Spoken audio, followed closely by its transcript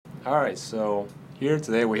Alright, so here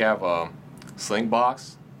today we have a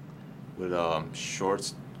Slingbox with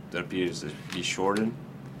shorts that appears to be shorted.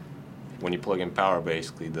 When you plug in power,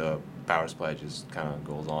 basically the power supply just kind of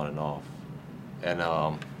goes on and off. And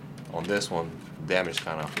on this one, the damage is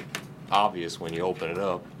kind of obvious when you open it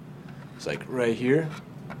up. It's like right here.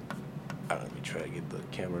 Let me try to get the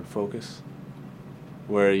camera in focus.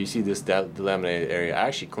 Where you see this delaminated area, I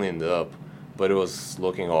actually cleaned it up, but it was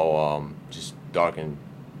looking all just dark and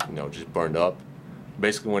just burned up.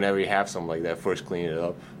 Basically, whenever you have something like that, first clean it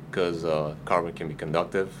up because carbon can be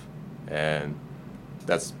conductive, and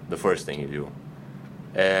that's the first thing you do.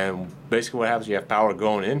 And basically, what happens? You have power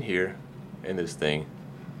going in here, in this thing,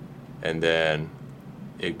 and then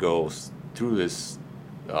it goes through this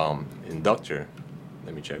inductor.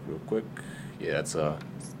 Let me check real quick. Yeah,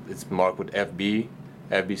 it's marked with FB.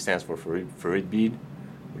 FB stands for ferrite bead,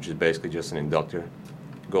 which is basically just an inductor.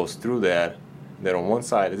 It goes through that. Then on one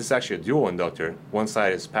side, this is actually a dual inductor. One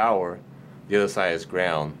side is power, the other side is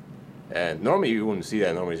ground. And normally you wouldn't see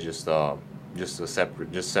that. Normally it's just a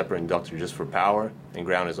separate inductor just for power, and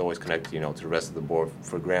ground is always connected, to the rest of the board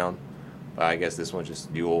for ground. But I guess this one's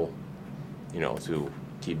just dual, to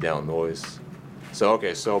keep down noise. So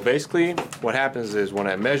basically what happens is when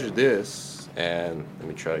I measure this, and let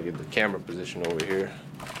me try to get the camera position over here.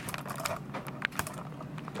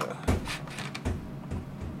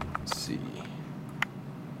 Let's see.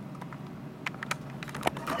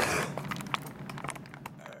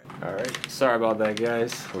 Alright, sorry about that,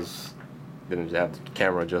 guys. Didn't have the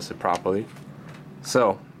camera adjusted properly.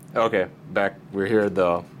 So, okay, we're here at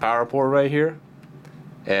the power port right here.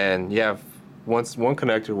 And you have one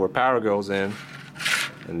connector where power goes in,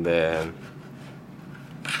 and then,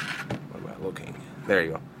 where am I looking? There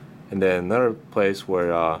you go. And then another place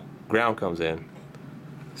where ground comes in.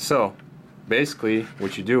 So, basically,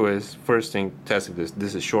 what you do is, first thing, test if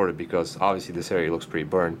this is shorted, because obviously this area looks pretty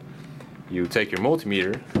burned. You take your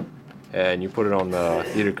multimeter, and you put it on the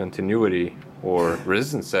either continuity or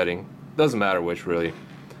resistance setting. Doesn't matter which, really.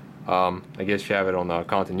 I guess you have it on the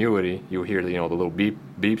continuity. You'll hear the little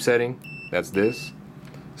beep setting. That's this.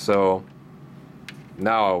 So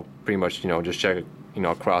now I'll pretty much just check it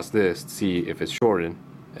across this to see if it's shorted,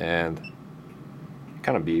 and it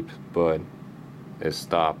kind of beeped, but it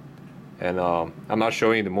stopped. And I'm not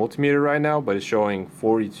showing you the multimeter right now, but it's showing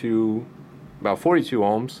about 42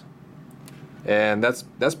 ohms. And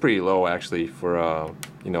that's pretty low actually for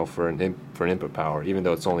for an input power, even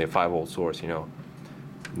though it's only a 5-volt source.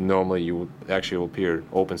 Normally you will appear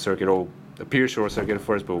open circuit, will appear short circuit at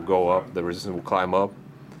first, but will go up. The resistance will climb up.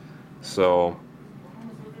 So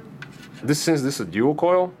since this is a dual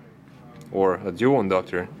coil or a dual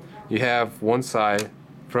inductor, you have one side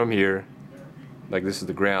from here, like this is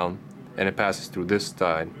the ground, and it passes through this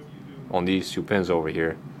side on these two pins over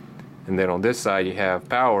here, and then on this side you have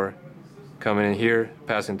power coming in here,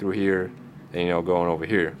 passing through here, and going over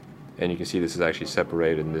here. And you can see this is actually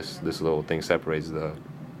separated, and this little thing separates the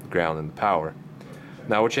ground and the power.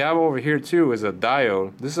 Now what you have over here too is a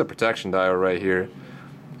diode. This is a protection diode right here.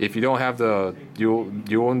 If you don't have the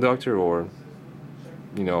dual inductor, or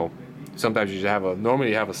sometimes you just normally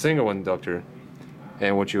you have a single inductor,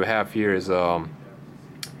 and what you have here is diode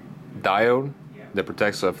that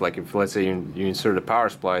protects. So if let's say you insert a power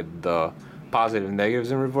supply, the positive and negatives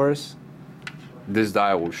in reverse, this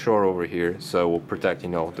diode will short over here, so it will protect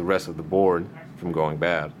the rest of the board from going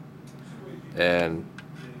bad. And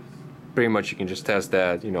pretty much you can just test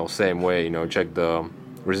that same way. Check the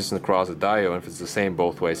resistance across the diode, and if it's the same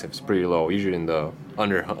both ways. If it's pretty low, usually in the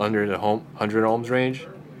under the 100 ohms range,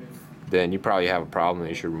 then you probably have a problem and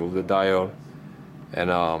you should remove the diode.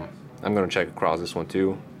 And I'm going to check across this one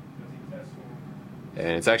too, and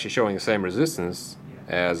it's actually showing the same resistance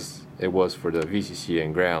as it was for the VCC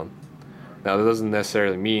and ground. Now that doesn't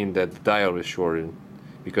necessarily mean that the diode is shorted,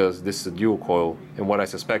 because this is a dual coil, and what I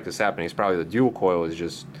suspect is happening is probably the dual coil is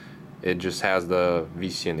just has the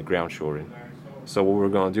VCC and the ground shorted. So what we're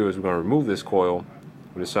going to do is we're going to remove this coil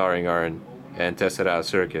with a soldering iron and test it out of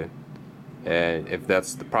circuit. And if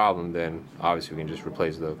that's the problem, then obviously we can just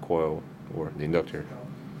replace the coil or the inductor.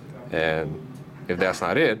 And if that's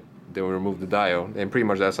not it, then we remove the diode, and pretty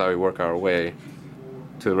much that's how we work our way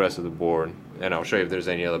to the rest of the board. And I'll show you if there's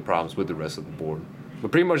any other problems with the rest of the board.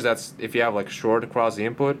 But pretty much that's if you have like a short across the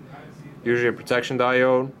input, usually a protection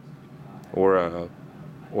diode, or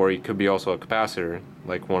it could be also a capacitor,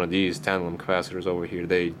 like one of these tantalum capacitors over here.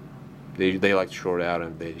 They like to short out,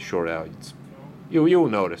 and they short out. You'll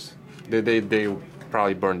notice they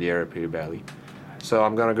probably burn the area pretty badly. So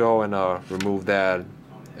I'm gonna go and remove that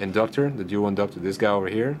inductor, the dual inductor, this guy over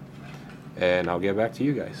here, and I'll get back to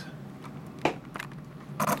you guys.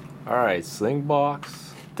 Alright,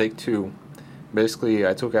 Slingbox, take two. Basically,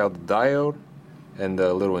 I took out the diode and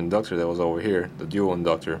the little inductor that was over here, the dual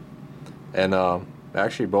inductor. And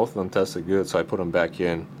actually both of them tested good, so I put them back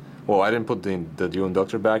in. Well, I didn't put the dual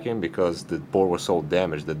inductor back in because the board was so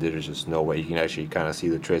damaged that there's just no way. You can actually kind of see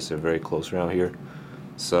the traces, they're very close around here.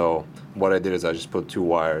 So what I did is I just put two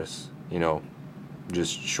wires, you know,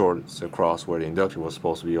 just shorts across where the inductor was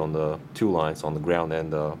supposed to be on the two lines, on the ground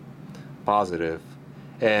and the positive.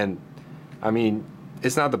 And I mean,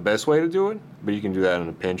 it's not the best way to do it, but you can do that in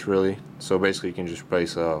a pinch, really. So basically you can just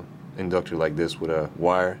replace a inductor like this with a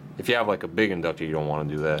wire. If you have like a big inductor, you don't want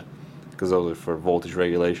to do that because those are for voltage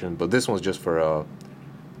regulation, but this one's just for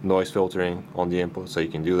noise filtering on the input, so you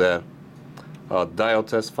can do that. Diode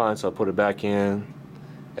test fine, so I put it back in,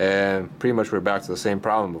 and pretty much we're back to the same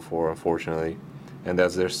problem before, unfortunately, and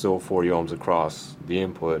that's there's still 40 ohms across the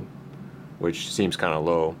input, which seems kind of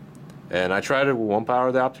low. And I tried it with one power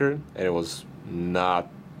adapter, and it wasn't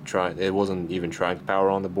even trying to power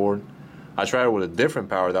on the board. I tried it with a different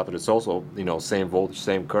power adapter that's also, you know, same voltage,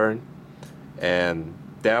 same current, and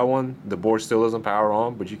that one, the board still doesn't power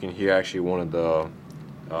on, but you can hear actually one of the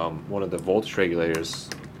voltage regulators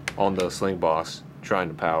on the Slingbox trying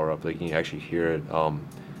to power up. Like you can actually hear it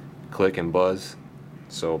click and buzz.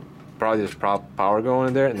 So probably there's power going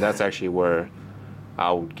in there, and that's actually where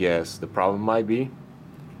I would guess the problem might be.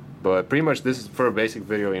 But pretty much this is for a basic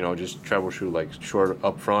video, you know, just troubleshoot like short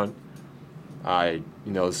up front. You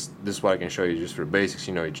know, this is what I can show you just for basics.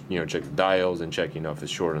 You know, check the diodes and check, you know, if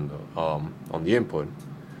it's short on the input.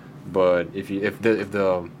 But if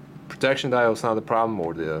the protection diode is not the problem,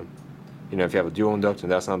 or if you have a dual inductor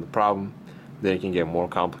and that's not the problem, then it can get more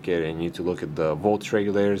complicated and you need to look at the voltage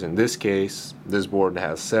regulators. In this case, this board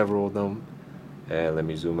has several of them, and let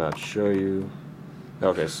me zoom out to show you.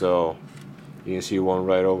 Okay, so you can see one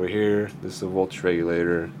right over here. This is a voltage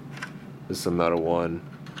regulator. This is another one.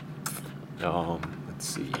 Let's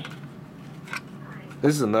see.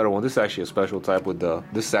 This is another one. This is actually a special type with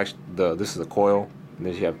this is a coil. And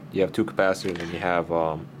then you have two capacitors, and you have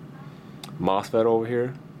MOSFET over here,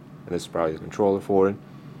 and this is probably the controller for it.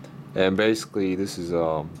 And basically, this is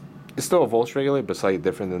it's still a voltage regulator, but slightly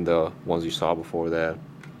different than the ones you saw before that.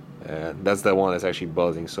 And that's the one that's actually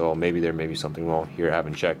buzzing. So maybe there may be something wrong here. I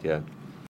haven't checked yet.